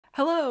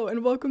Hello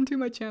and welcome to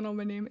my channel.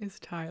 My name is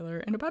Tyler,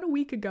 and about a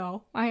week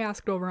ago I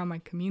asked over on my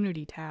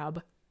community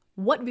tab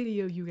what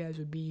video you guys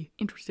would be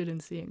interested in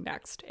seeing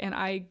next, and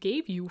I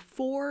gave you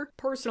 4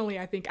 personally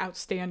I think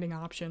outstanding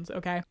options.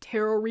 Okay,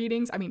 tarot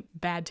readings,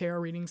 bad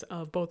tarot readings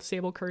of both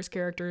Sable Curse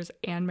characters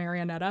and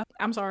Marionetta.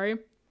 I'm sorry,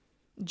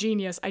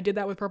 genius. I did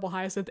that with Purple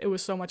Hyacinth. It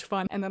was so much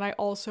fun. And then I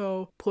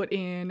also put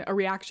in a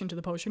reaction to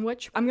the Potion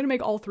Witch. I'm gonna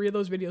make all 3 of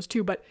those videos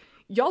too, but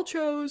y'all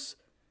chose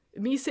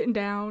me sitting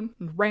down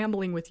and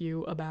rambling with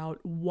you about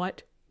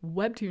what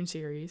Webtoon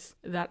series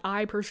that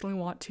I personally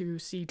want to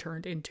see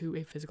turned into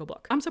a physical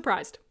book. I'm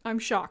surprised. I'm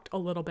shocked a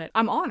little bit.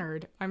 I'm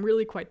honored. I'm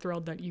really quite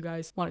thrilled that you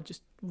guys want to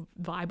just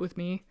vibe with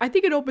me. I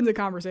think it opens a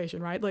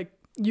conversation, right? Like,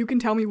 you can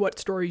tell me what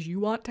stories you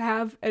want to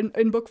have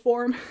in book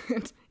form,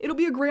 and it'll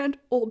be a grand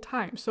old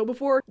time. So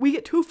before we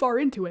get too far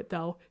into it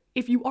though,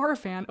 if you are a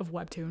fan of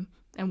Webtoon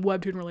and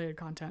Webtoon related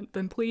content,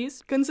 then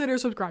please consider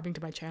subscribing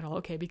to my channel,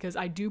 okay? Because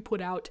I do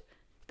put out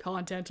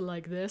content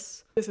like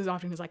this as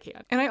often as I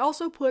can. And I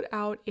also put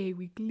out a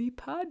weekly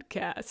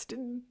podcast,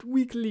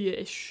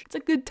 weekly-ish. It's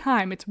a good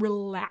time, it's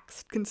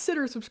relaxed.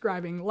 Consider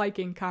subscribing,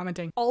 liking,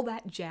 commenting, all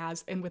that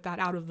jazz. And with that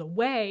out of the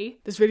way,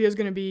 this video is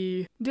gonna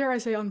be, dare I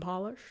say,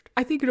 unpolished?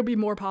 I think it'll be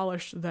more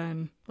polished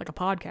than like a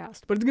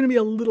podcast, but it's gonna be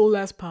a little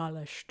less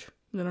polished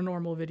than a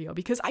normal video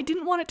because I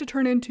didn't want it to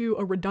turn into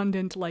a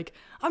redundant, like,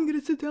 I'm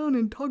gonna sit down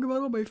and talk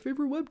about all my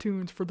favorite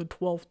webtoons for the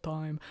 12th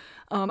time.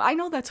 I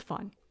know that's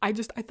fun. I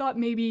thought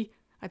maybe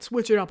I'd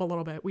switch it up a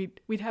little bit.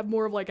 We'd have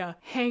more of like a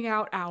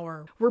hangout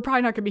hour. We're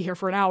probably not gonna be here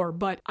for an hour,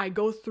 but I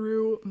go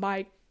through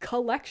my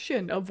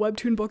collection of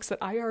Webtoon books that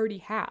I already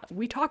have.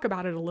 We talk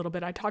about it a little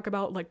bit. I talk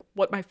about like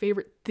what my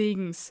favorite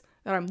things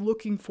that I'm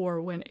looking for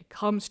when it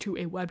comes to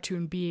a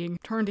Webtoon being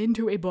turned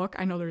into a book.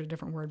 I know there's a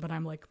different word, but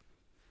I'm like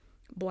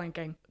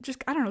blanking.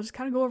 I don't know, just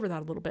kind of go over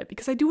that a little bit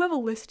because I do have a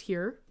list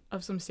here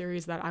of some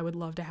series that I would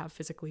love to have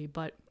physically,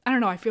 but I don't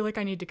know, I feel like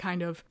I need to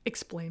kind of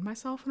explain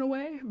myself in a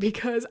way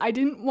because I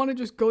didn't want to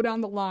just go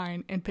down the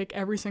line and pick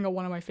every single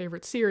one of my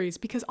favorite series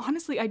because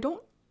honestly, I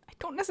don't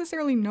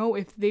necessarily know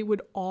if they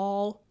would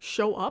all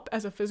show up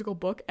as a physical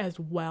book as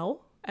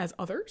well as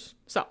others.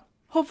 So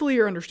hopefully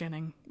you're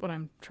understanding what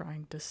I'm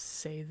trying to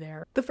say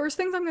there. The first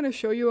things I'm going to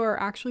show you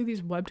are actually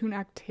these Webtoon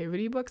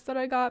activity books that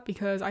I got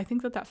because I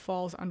think that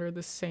falls under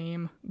the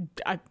same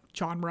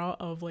genre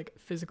of like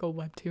physical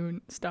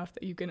Webtoon stuff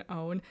that you can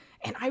own.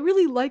 And I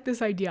really like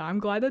this idea. I'm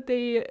glad that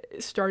they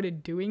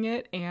started doing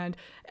it. And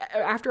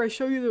after I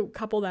show you the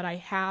couple that I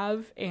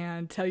have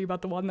and tell you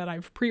about the one that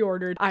I've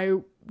pre-ordered, I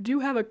do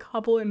have a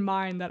couple in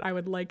mind that I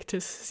would like to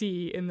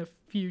see in the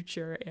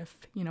future if,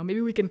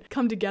 maybe we can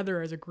come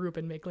together as a group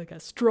and make like a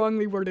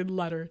strongly worded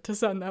letter to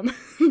send them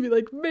and be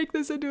like, make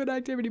this into an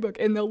activity book,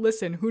 and they'll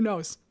listen. Who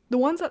knows? The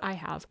ones that I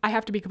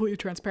have to be completely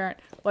transparent.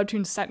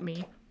 Webtoon sent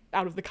me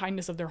out of the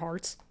kindness of their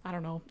hearts. I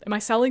don't know. Am I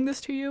selling this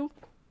to you?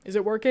 Is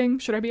it working?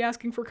 Should I be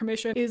asking for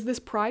commission? Is this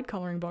Pride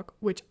coloring book,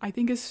 which I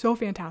think is so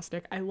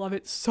fantastic. I love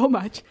it so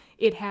much.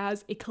 It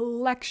has a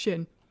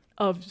collection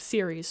of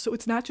series. So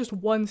it's not just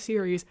one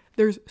series.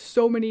 There's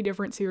so many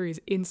different series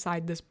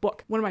inside this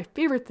book. One of my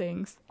favorite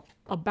things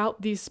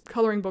about these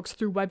coloring books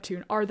through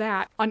Webtoon are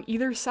that on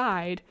either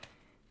side,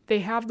 they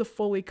have the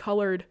fully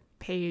colored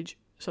page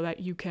so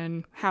that you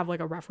can have like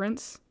a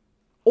reference,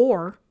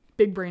 or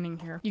big braining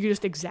here, you can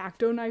just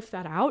X-Acto knife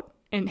that out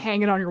and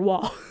hang it on your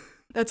wall.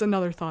 That's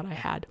another thought I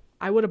had.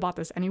 I would have bought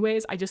this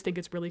anyways. I just think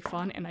it's really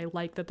fun and I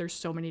like that there's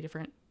so many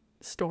different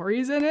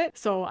stories in it.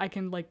 So I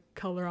can like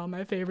color all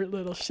my favorite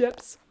little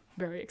ships.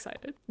 Very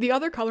excited. The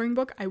other coloring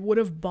book I would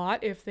have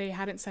bought if they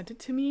hadn't sent it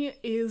to me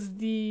is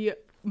the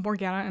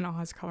Morgana and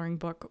Oz coloring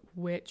book,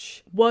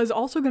 which was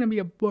also going to be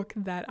a book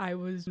that I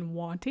was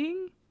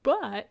wanting,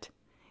 but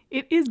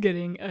it is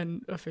getting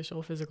an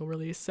official physical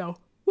release. So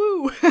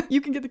woo!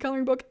 You can get the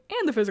coloring book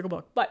and the physical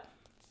book, but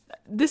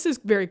this is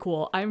very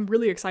cool. I'm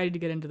really excited to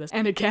get into this.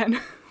 And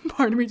again,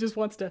 part of me just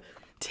wants to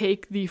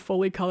take the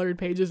fully colored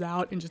pages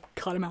out and just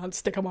cut them out and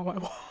stick them on my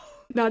wall.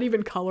 Not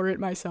even color it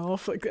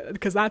myself, like,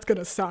 because that's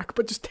gonna suck,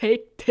 but just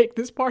take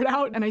this part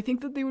out. And I think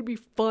that they would be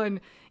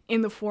fun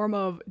in the form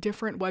of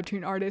different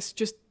Webtoon artists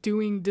just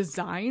doing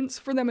designs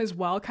for them as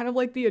well, kind of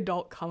like the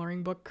adult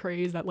coloring book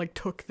craze that like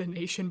took the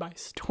nation by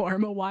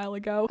storm a while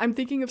ago. I'm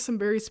thinking of some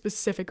very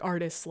specific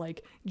artists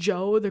like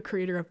Joe, the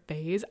creator of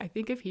Phase. I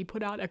think if he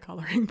put out a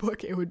coloring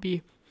book, it would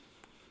be,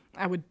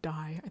 I would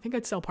die. I think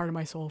I'd sell part of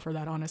my soul for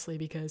that, honestly,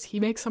 because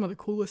he makes some of the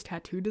coolest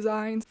tattoo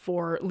designs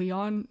for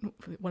Leon,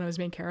 one of his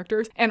main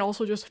characters, and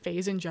also just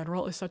Phase in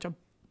general is such a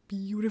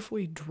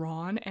beautifully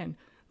drawn and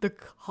the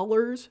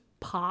colors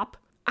pop.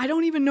 I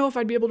don't even know if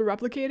I'd be able to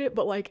replicate it,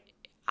 but like,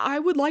 I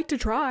would like to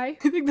try.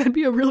 I think that'd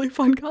be a really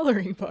fun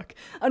coloring book.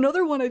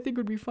 Another one I think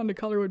would be fun to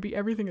color would be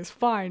Everything is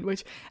Fine,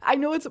 which I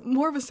know it's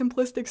more of a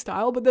simplistic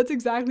style, but that's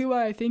exactly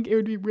why I think it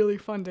would be really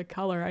fun to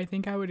color. I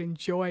think I would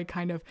enjoy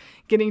kind of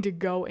getting to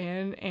go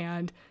in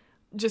and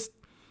just,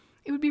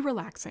 it would be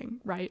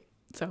relaxing, right?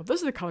 So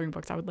those are the coloring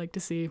books I would like to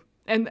see.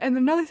 And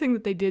another thing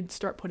that they did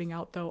start putting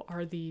out though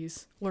are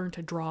these learn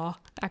to draw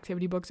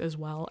activity books as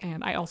well.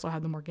 And I also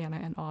had the Morgana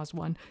and Oz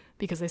one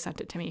because they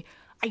sent it to me.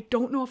 I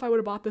don't know if I would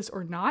have bought this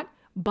or not,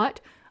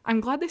 but I'm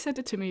glad they sent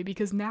it to me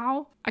because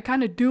now I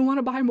kind of do want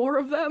to buy more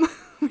of them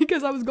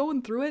because I was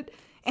going through it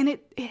and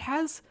it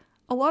has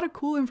a lot of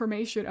cool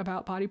information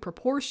about body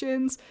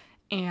proportions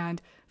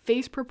and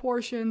face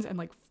proportions and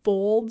like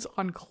folds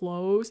on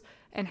clothes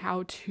and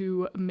how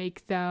to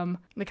make them,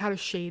 like how to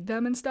shade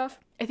them and stuff.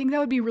 I think that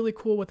would be really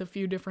cool with a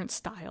few different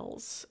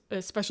styles,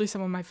 especially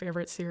some of my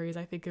favorite series.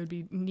 I think it would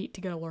be neat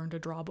to get a learn to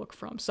draw book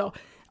from. So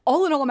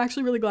all in all, I'm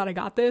actually really glad I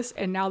got this.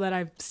 And now that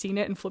I've seen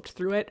it and flipped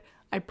through it,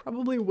 I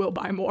probably will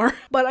buy more.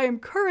 But I am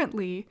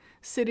currently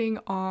sitting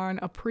on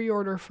a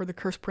pre-order for the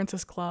Cursed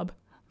Princess Club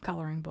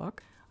coloring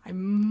book. I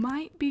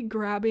might be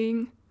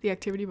grabbing the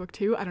activity book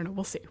too. I don't know.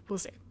 We'll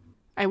see.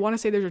 I want to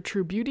say there's a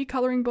True Beauty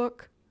coloring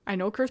book. I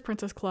know Cursed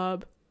Princess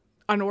Club.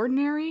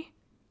 Unordinary.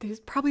 There's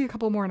probably a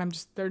couple more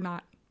and they're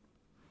not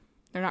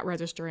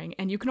registering.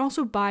 And you can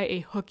also buy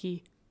a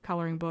Hooky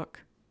coloring book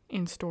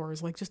in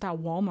stores, like just at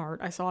Walmart.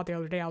 I saw it the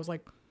other day. I was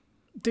like,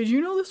 did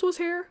you know this was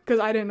here? Because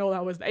I didn't know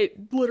it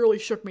literally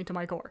shook me to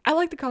my core. I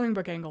like the coloring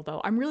book angle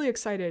though. I'm really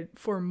excited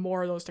for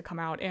more of those to come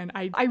out. And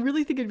I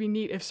really think it'd be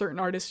neat if certain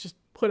artists just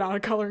put out a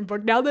coloring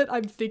book. Now that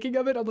I'm thinking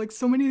of it, I'm like,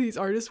 so many of these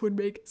artists would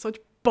make such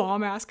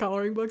bomb ass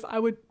coloring books. I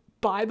would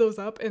buy those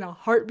up in a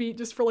heartbeat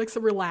just for like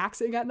some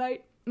relaxing at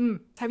night.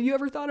 Have you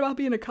ever thought about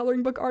being a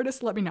coloring book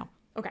artist? Let me know.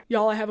 Okay,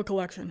 y'all, I have a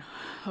collection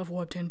of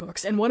Webtoon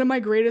books. And one of my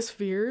greatest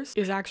fears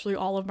is actually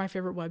all of my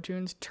favorite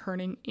Webtoons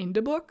turning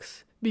into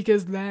books,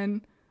 because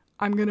then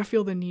I'm gonna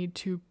feel the need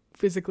to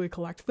physically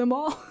collect them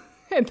all.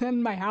 And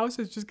then my house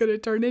is just gonna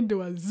turn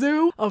into a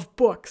zoo of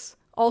books,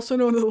 also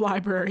known as a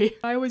library.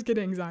 I always get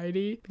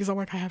anxiety because I'm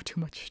like, I have too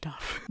much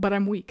stuff. But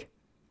I'm weak,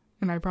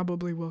 and I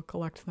probably will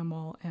collect them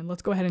all. And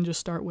let's go ahead and just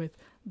start with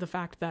the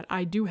fact that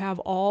I do have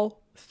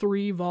all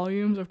 3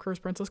 volumes of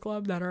Cursed Princess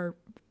Club that are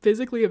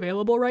physically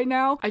available right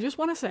now. I just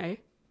want to say,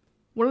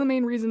 one of the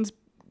main reasons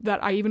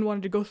that I even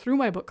wanted to go through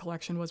my book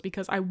collection was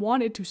because I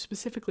wanted to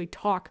specifically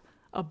talk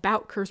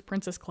about Cursed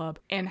Princess Club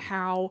and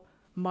how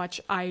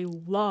much I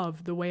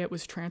love the way it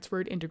was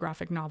transferred into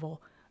graphic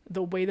novel,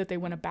 the way that they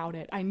went about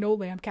it. I know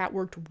Lambcat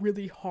worked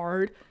really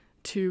hard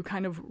to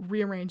kind of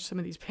rearrange some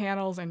of these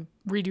panels and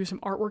redo some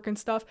artwork and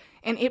stuff,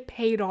 and it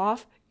paid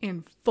off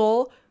in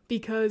full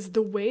because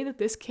the way that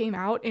this came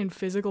out in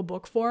physical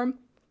book form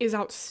is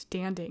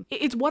outstanding.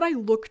 It's what I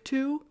look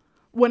to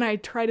when I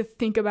try to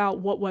think about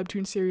what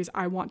Webtoon series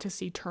I want to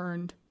see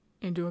turned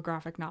into a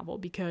graphic novel,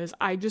 because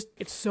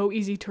it's so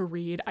easy to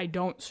read. I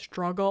don't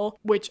struggle,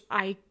 which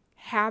I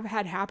have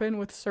had happen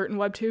with certain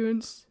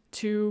Webtoons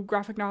to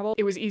graphic novel.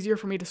 It was easier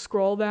for me to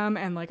scroll them,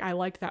 and like I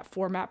liked that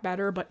format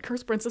better, but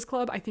Cursed Princess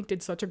Club I think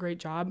did such a great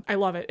job. I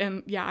love it.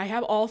 And yeah, I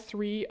have all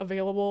 3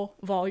 available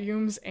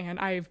volumes, and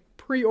I've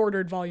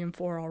pre-ordered volume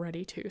 4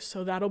 already too,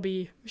 so that'll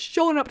be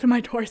showing up to my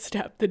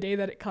doorstep the day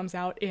that it comes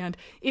out. And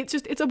it's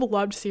a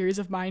beloved series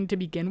of mine to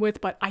begin with,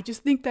 but I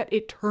just think that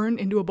it turned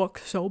into a book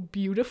so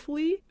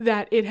beautifully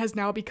that it has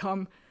now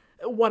become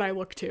what I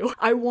look to.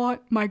 I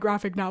want my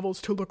graphic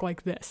novels to look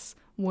like this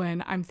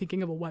when I'm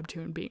thinking of a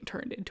Webtoon being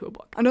turned into a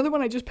book. Another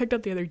one I just picked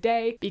up the other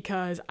day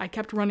because I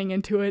kept running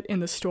into it in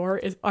the store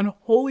is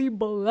Unholy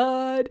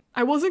Blood.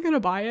 I wasn't gonna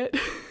buy it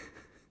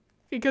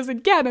because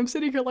again, I'm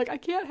sitting here like, I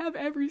can't have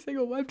every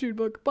single Webtoon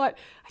book, but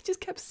I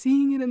just kept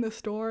seeing it in the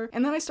store.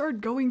 And then I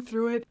started going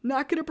through it.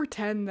 Not gonna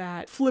pretend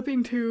that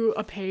flipping to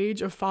a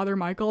page of Father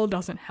Michael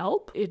doesn't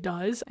help. It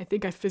does. I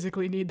think I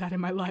physically need that in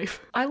my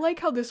life. I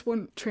like how this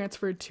one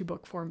transferred to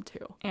book form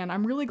too, and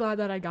I'm really glad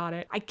that I got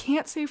it. I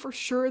can't say for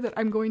sure that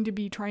I'm going to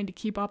be trying to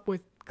keep up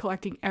with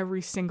collecting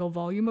every single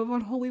volume of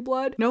Unholy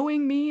Blood.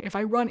 Knowing me, if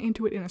I run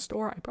into it in a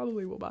store, I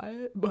probably will buy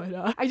it.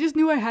 But I just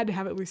knew I had to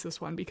have at least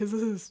this one because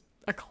this is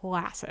a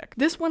classic.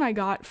 This one I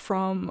got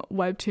from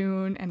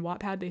Webtoon and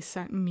Wattpad. They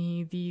sent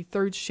me the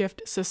Third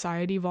Shift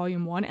Society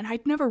Volume 1, and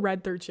I'd never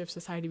read Third Shift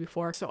Society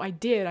before, so I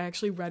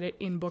actually read it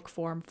in book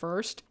form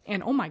first,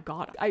 and oh my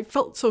god, I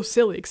felt so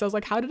silly because I was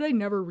like, how did I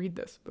never read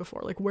this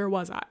before? Like, where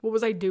was I? What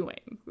was I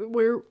doing?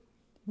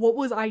 What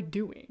was I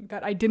doing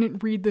that I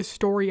didn't read this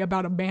story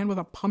about a man with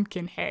a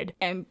pumpkin head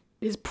and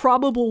his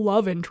probable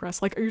love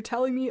interest? Like, are you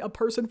telling me a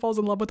person falls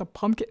in love with a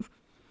pumpkin?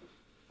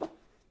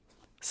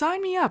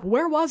 Sign me up.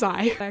 Where was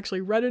I? I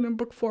actually read it in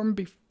book form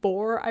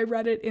before I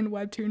read it in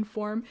Webtoon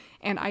form,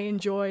 and I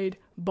enjoyed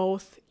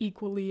both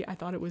equally. I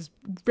thought it was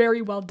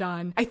very well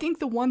done. I think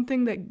the one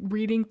thing that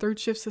reading Third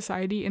Shift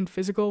Society in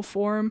physical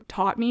form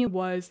taught me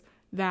was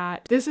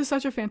that this is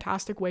such a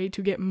fantastic way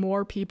to get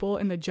more people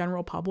in the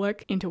general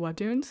public into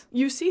Webtoons.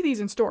 You see these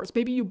in stores.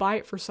 Maybe you buy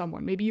it for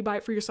someone. Maybe you buy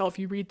it for yourself.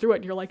 You read through it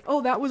and you're like, oh,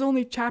 that was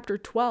only chapter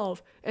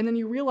 12. And then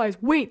you realize,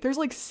 wait, there's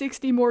like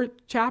 60 more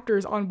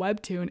chapters on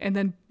Webtoon. And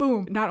then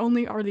boom, not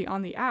only are they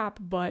on the app,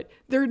 but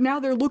they're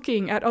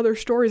looking at other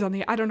stories on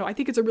the, I don't know. I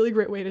think it's a really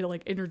great way to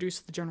like introduce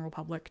the general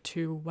public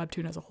to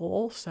Webtoon as a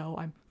whole. So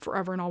I'm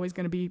forever and always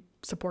going to be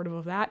supportive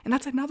of that. And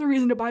that's another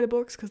reason to buy the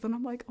books, because then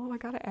I'm like, oh, I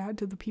gotta add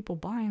to the people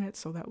buying it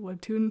so that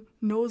Webtoon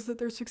knows that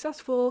they're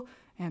successful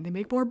and they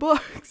make more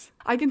books.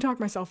 I can talk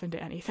myself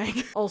into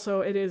anything. Also,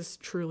 it is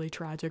truly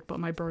tragic, but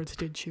my birds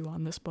did chew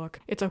on this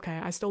book. It's okay.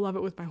 I still love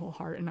it with my whole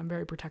heart, and I'm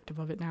very protective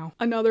of it now.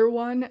 Another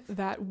one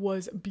that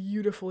was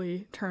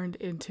beautifully turned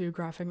into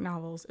graphic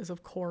novels is,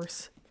 of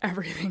course,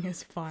 Everything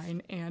is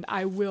Fine, and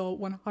I will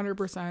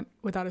 100%,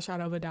 without a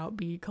shadow of a doubt,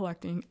 be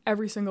collecting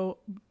every single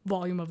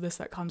volume of this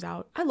that comes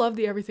out. I love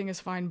the Everything is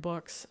Fine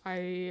books.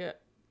 I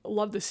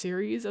love the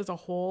series as a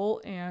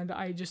whole, and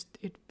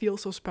it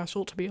feels so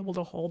special to be able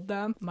to hold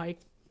them. Mike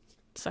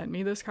sent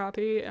me this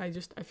copy. I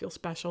feel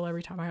special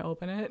every time I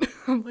open it.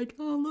 I'm like,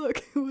 oh look,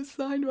 it was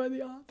signed by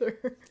the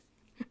author.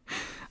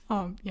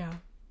 Yeah.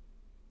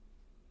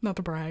 Not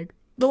to brag.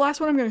 The last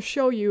one I'm going to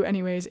show you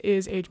anyways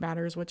is Age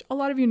Matters, which a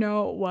lot of you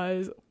know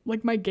was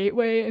like my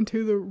gateway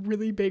into the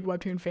really big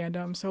Webtoon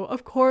fandom. So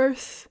of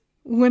course,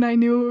 when I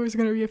knew it was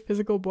going to be a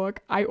physical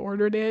book, I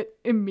ordered it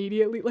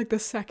immediately. Like the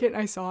second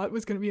I saw it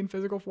was going to be in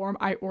physical form,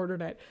 I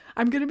ordered it.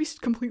 I'm going to be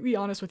completely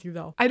honest with you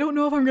though. I don't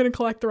know if I'm going to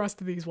collect the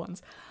rest of these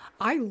ones.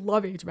 I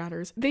love Age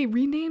Matters. They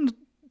renamed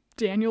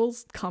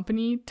Daniel's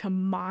company to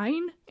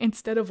Mine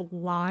instead of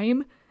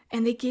Lime.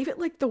 And they gave it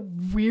like the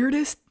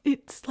weirdest,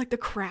 it's like the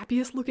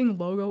crappiest looking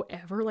logo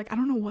ever. Like, I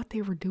don't know what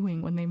they were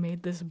doing when they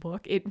made this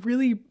book. It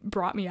really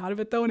brought me out of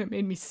it though, and it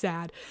made me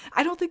sad.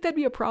 I don't think that'd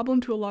be a problem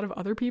to a lot of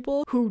other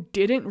people who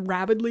didn't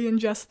rabidly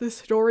ingest this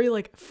story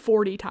like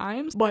 40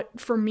 times. But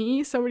for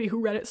me, somebody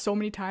who read it so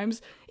many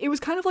times, it was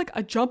kind of like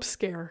a jump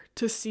scare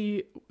to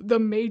see the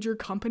major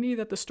company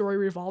that the story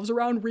revolves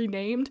around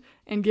renamed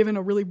and given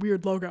a really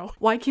weird logo.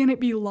 Why can't it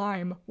be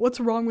Lime? What's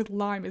wrong with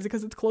Lime? Is it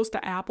because it's close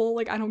to Apple?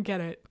 Like, I don't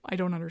get it. I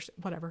don't understand.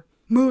 Whatever.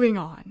 Moving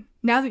on.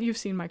 Now that you've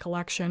seen my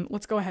collection,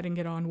 let's go ahead and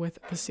get on with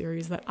the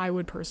series that I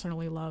would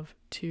personally love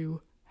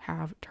to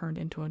have turned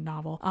into a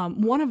novel.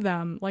 One of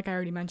them, like I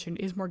already mentioned,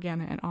 is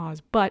Morgana and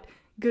Oz, but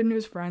good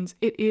news, friends,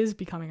 it is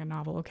becoming a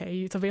novel,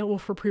 okay? It's available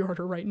for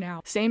pre-order right now.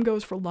 Same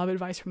goes for Love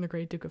Advice from the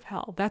Great Duke of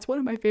Hell. That's one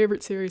of my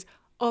favorite series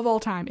of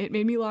all time. It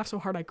made me laugh so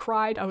hard I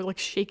cried. I was like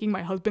shaking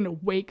my husband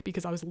awake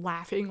because I was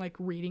laughing, like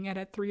reading it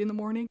at 3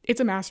 a.m.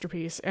 It's a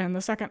masterpiece, and the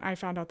second I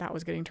found out that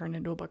was getting turned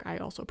into a book, I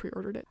also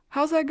pre-ordered it.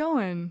 How's that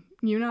going?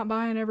 You not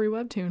buying every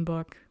Webtoon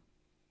book?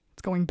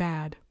 It's going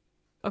bad.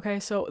 Okay,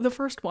 so the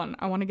first one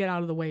I want to get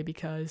out of the way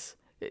because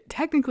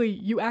technically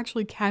you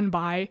actually can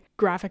buy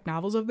graphic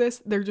novels of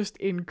this. They're just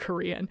in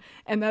Korean,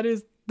 and that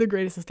is The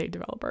Greatest Estate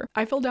Developer.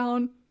 I fell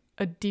down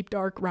a deep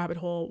dark rabbit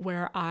hole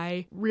where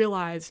I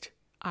realized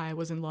I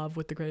was in love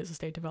with The Greatest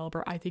Estate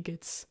Developer. I think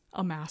it's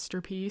a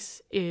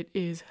masterpiece. It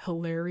is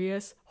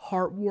hilarious,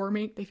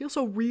 heartwarming. They feel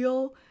so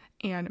real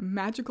and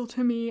magical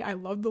to me. I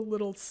love the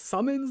little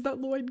summons that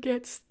Lloyd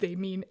gets. They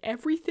mean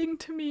everything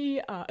to me.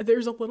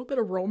 There's a little bit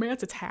of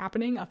romance. It's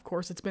happening. Of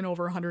course, it's been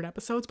over 100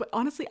 episodes, but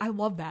honestly, I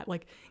love that.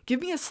 Like,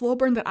 give me a slow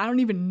burn that I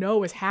don't even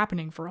know is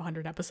happening for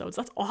 100 episodes.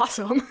 That's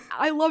awesome.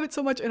 I love it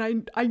so much,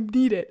 and I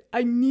need it.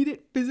 I need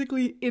it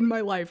physically in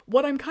my life.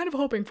 What I'm kind of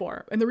hoping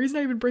for, and the reason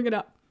I even bring it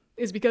up,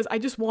 is because I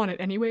just want it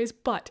anyways,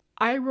 but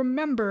I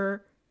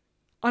remember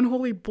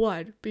Unholy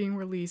Blood being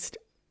released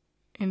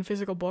in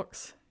physical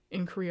books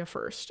in Korea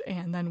first,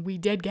 and then we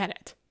did get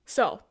it.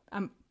 So,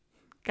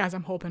 guys,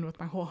 I'm hoping with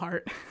my whole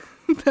heart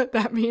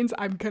that means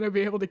I'm gonna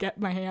be able to get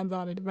my hands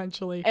on it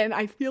eventually. And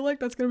I feel like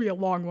that's gonna be a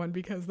long one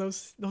because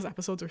those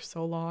episodes are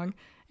so long,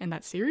 and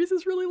that series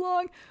is really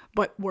long,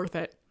 but worth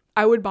it.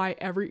 I would buy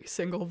every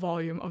single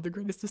volume of The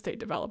Greatest Estate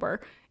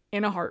Developer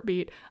in a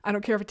heartbeat. I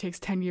don't care if it takes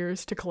 10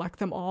 years to collect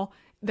them all.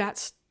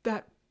 That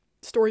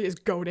story is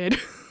goated.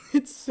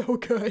 It's so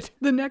good.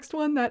 The next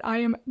one that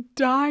I'm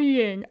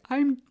dying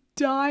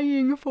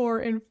for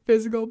in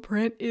physical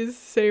print is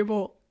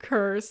Sable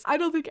Curse. I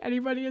don't think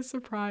anybody is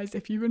surprised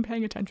if you've been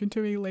paying attention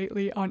to me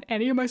lately on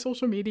any of my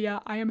social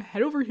media. I am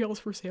head over heels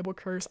for Sable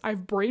Curse.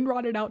 I've brain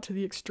rotted out to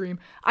the extreme.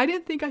 I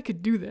didn't think I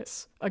could do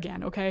this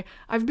again, okay?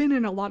 I've been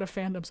in a lot of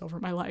fandoms over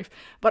my life,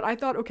 but I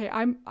thought, okay,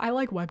 I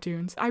like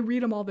Webtoons. I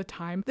read them all the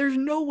time. There's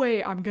no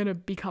way I'm gonna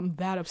become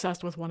that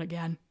obsessed with one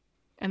again.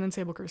 And then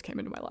Sable Curse came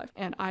into my life,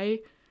 and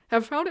I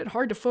have found it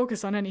hard to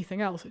focus on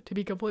anything else, to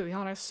be completely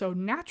honest, so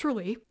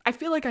naturally, I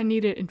feel like I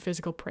need it in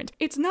physical print.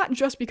 It's not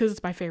just because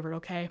it's my favorite,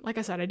 okay? Like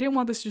I said, I didn't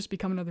want this to just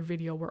become another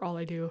video where all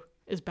I do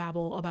is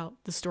babble about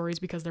the stories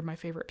because they're my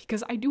favorite,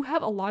 because I do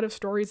have a lot of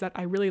stories that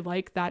I really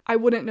like that I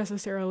wouldn't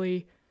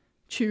necessarily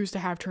choose to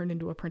have turned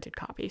into a printed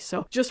copy.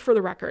 So just for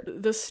the record,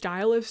 the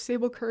style of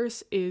Sable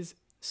Curse is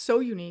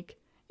so unique.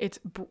 It's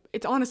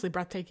honestly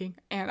breathtaking,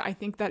 and I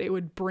think that it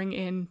would bring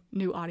in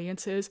new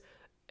audiences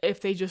if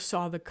they just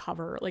saw the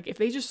cover. Like, if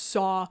they just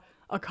saw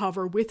a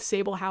cover with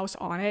Sable House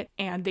on it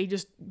and they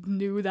just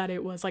knew that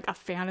it was like a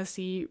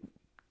fantasy,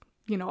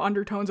 you know,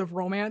 undertones of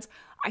romance,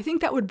 I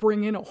think that would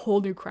bring in a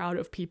whole new crowd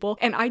of people.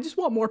 And I just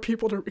want more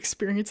people to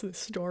experience this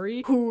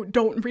story who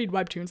don't read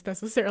Webtoons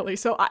necessarily.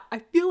 So I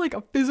feel like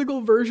a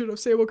physical version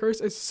of Sable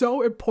Curse is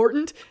so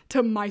important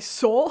to my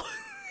soul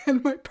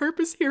and my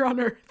purpose here on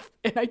earth.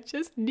 And I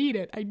just need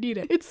it. I need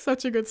it. It's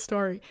such a good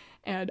story.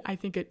 and I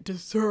think it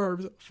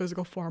deserves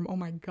physical form. Oh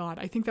my god,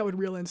 I think that would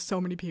reel in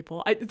so many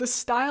people. The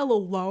style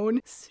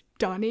alone,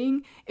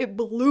 stunning. It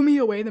blew me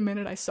away the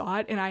minute I saw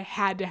it, and I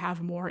had to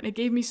have more. And it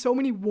gave me so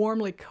many warm,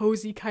 like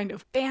cozy kind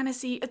of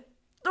fantasy.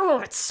 Oh,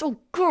 it's so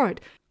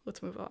good.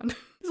 Let's move on.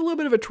 There's a little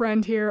bit of a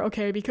trend here,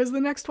 okay, because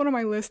the next one on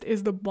my list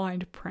is The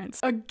Blind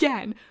Prince.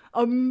 Again,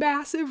 a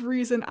massive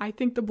reason I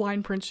think The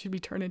Blind Prince should be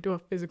turned into a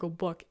physical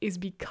book is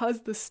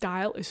because the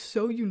style is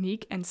so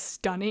unique and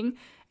stunning,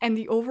 and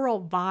the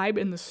overall vibe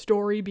and the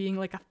story being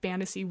like a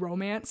fantasy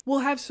romance will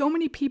have so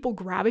many people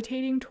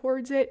gravitating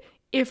towards it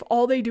if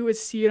all they do is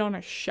see it on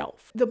a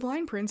shelf. The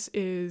Blind Prince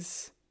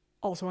is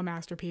also a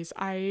masterpiece.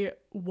 I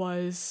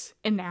was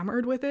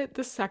enamored with it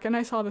the second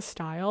I saw the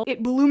style.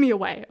 It blew me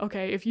away,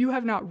 okay? If you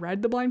have not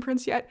read The Blind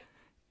Prince yet,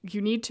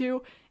 you need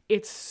to.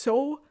 It's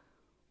so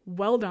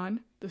well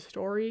done. The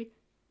story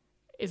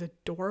is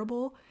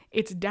adorable.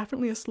 It's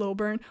definitely a slow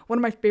burn. One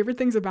of my favorite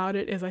things about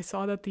it is I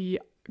saw that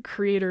the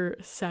creator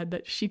said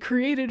that she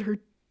created her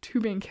two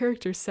main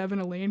characters, Sev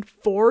and Elaine,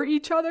 for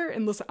each other.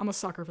 And listen, I'm a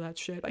sucker for that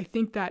shit. I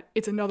think that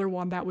it's another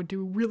one that would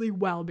do really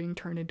well being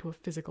turned into a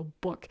physical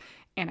book.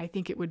 And I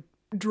think it would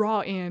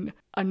draw in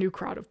a new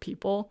crowd of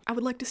people. I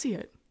would like to see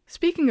it.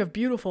 Speaking of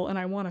beautiful and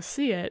I want to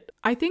see it,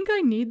 I think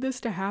I need this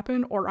to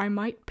happen or I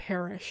might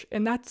perish.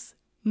 And that's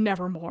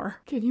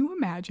Nevermore. Can you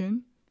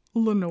imagine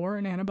Lenore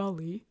and Annabelle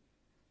Lee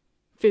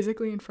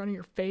physically in front of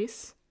your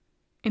face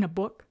in a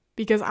book?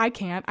 Because I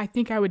can't. I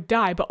think I would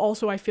die, but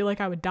also I feel like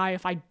I would die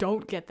if I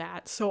don't get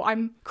that. So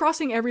I'm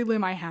crossing every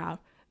limb I have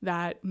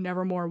that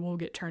Nevermore will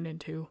get turned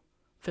into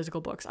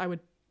physical books. I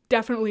would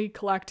definitely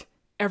collect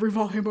every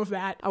volume of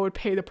that. I would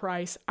pay the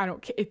price. I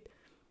don't care.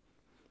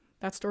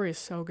 That story is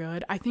so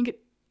good. I think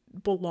it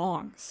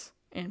belongs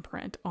in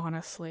print,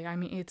 honestly. I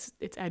mean, it's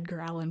Edgar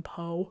Allan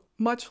Poe.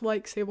 Much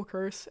like Sable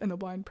Curse and The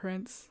Blind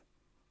Prince,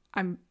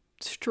 I'm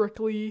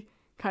strictly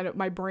kind of,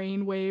 my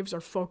brain waves are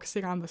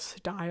focusing on the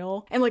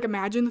style. And like,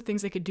 imagine the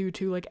things they could do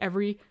too. Like,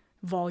 every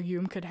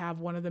volume could have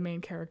one of the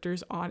main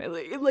characters on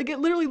it. Like, it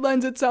literally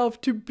lends itself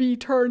to be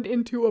turned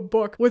into a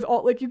book with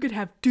all, like, you could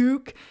have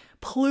Duke,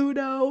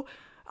 Pluto,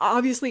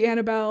 obviously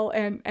Annabelle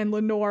and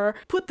Lenore.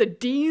 Put the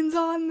Deans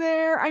on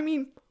there. I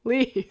mean,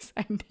 please,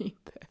 I need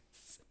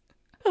this.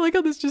 I like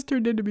how this just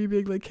turned into me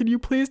being like, can you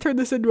please turn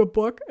this into a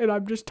book? And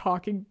I'm just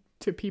talking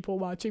to people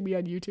watching me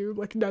on YouTube.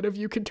 Like, none of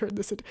you can turn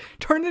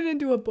it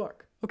into a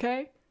book.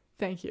 Okay?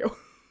 Thank you.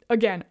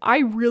 Again,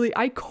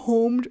 I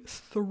combed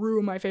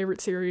through my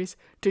favorite series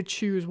to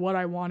choose what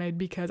I wanted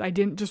because I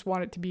didn't just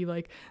want it to be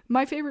like,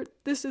 my favorite,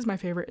 this is my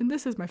favorite, and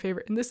this is my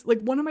favorite, and this, like,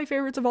 one of my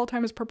favorites of all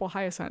time is Purple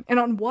Hyacinth. And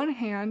on one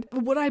hand,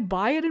 would I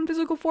buy it in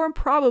physical form?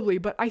 Probably,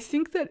 but I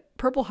think that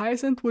Purple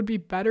Hyacinth would be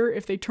better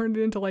if they turned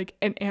it into like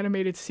an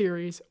animated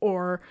series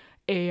or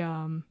a,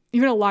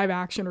 even a live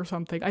action or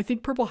something. I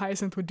think Purple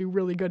Hyacinth would do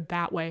really good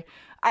that way.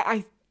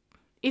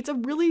 It's a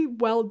really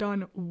well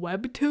done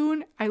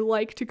webtoon. I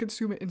like to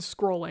consume it in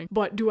scrolling,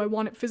 but do I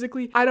want it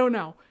physically? I don't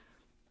know.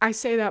 I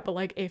say that, but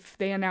like, if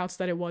they announced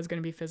that it was going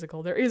to be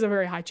physical, there is a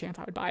very high chance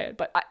I would buy it.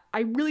 But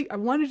I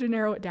wanted to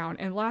narrow it down.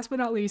 And last but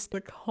not least,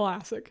 the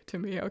classic to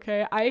me,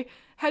 okay? I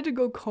had to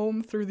go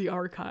comb through the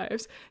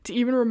archives to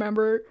even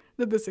remember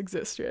that this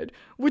existed,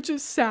 which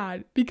is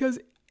sad because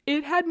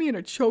it had me in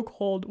a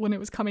chokehold when it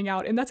was coming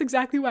out, and that's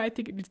exactly why I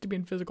think it needs to be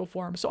in physical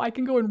form, so I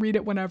can go and read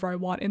it whenever I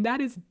want, and that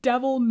is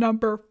Devil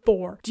Number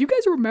 4. Do you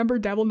guys remember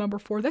Devil Number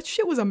 4? That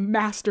shit was a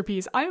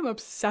masterpiece. I am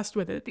obsessed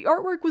with it. The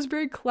artwork was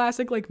very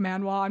classic, like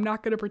manhwa. I'm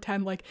not gonna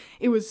pretend like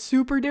it was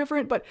super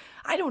different, but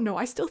I don't know.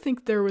 I still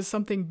think there was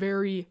something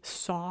very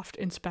soft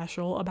and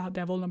special about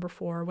Devil Number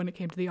 4 when it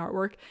came to the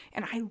artwork,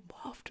 and I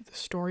loved the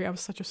story. I was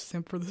such a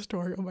simp for the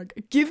story. Oh my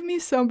god. Give me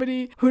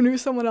somebody who knew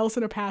someone else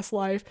in a past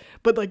life,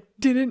 but like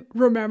didn't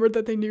remember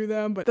that they knew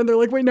them, but then they're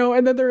like, wait, no,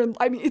 and then they're in,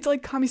 I mean, it's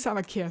like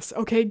Kami-sama Kiss,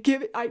 okay?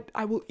 Give it,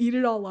 I will eat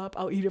it all up.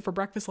 I'll eat it for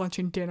breakfast, lunch,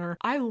 and dinner.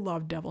 I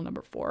love Devil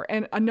Number 4,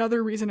 and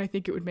another reason I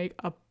think it would make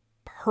a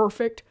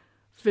perfect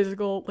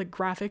physical, like,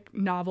 graphic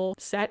novel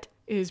set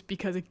is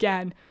because,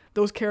 again,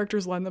 those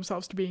characters lend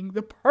themselves to being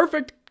the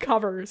perfect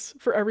covers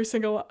for every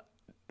single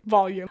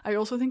volume. I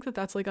also think that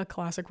that's like a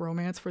classic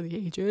romance for the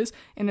ages,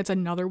 and it's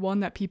another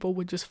one that people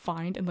would just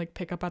find and like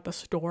pick up at the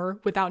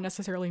store without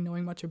necessarily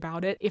knowing much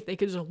about it if they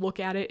could just look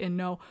at it and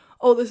know,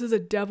 oh, this is a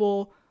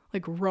devil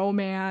like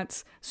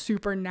romance,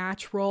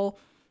 supernatural.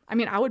 I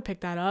mean, I would pick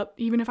that up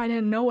even if I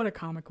didn't know what a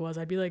comic was.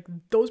 I'd be like,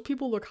 those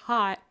people look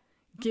hot,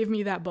 give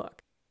me that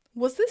book.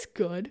 Was this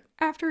good?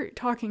 After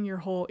talking your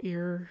whole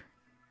ear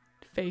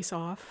face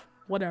off,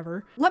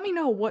 whatever, let me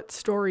know what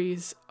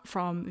stories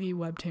from the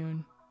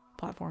Webtoon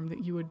platform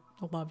that you would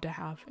love to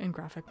have in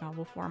graphic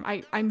novel form.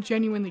 I'm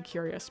genuinely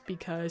curious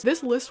because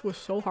this list was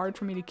so hard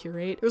for me to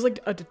curate. It was like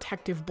a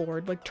detective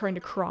board, like trying to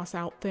cross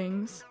out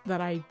things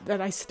that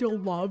I still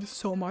love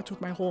so much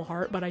with my whole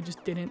heart, but I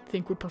just didn't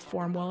think would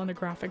perform well in a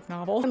graphic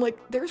novel. And like,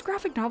 there's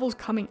graphic novels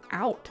coming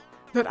out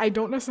that I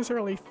don't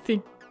necessarily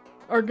think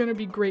are gonna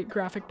be great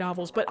graphic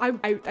novels, but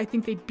I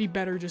think they'd be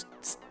better just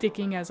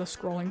sticking as a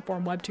scrolling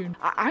form webtoon.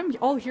 I'm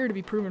all here to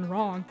be proven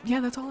wrong.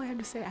 Yeah, that's all I had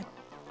to say.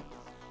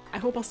 I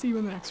hope I'll see you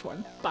in the next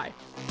one. Bye.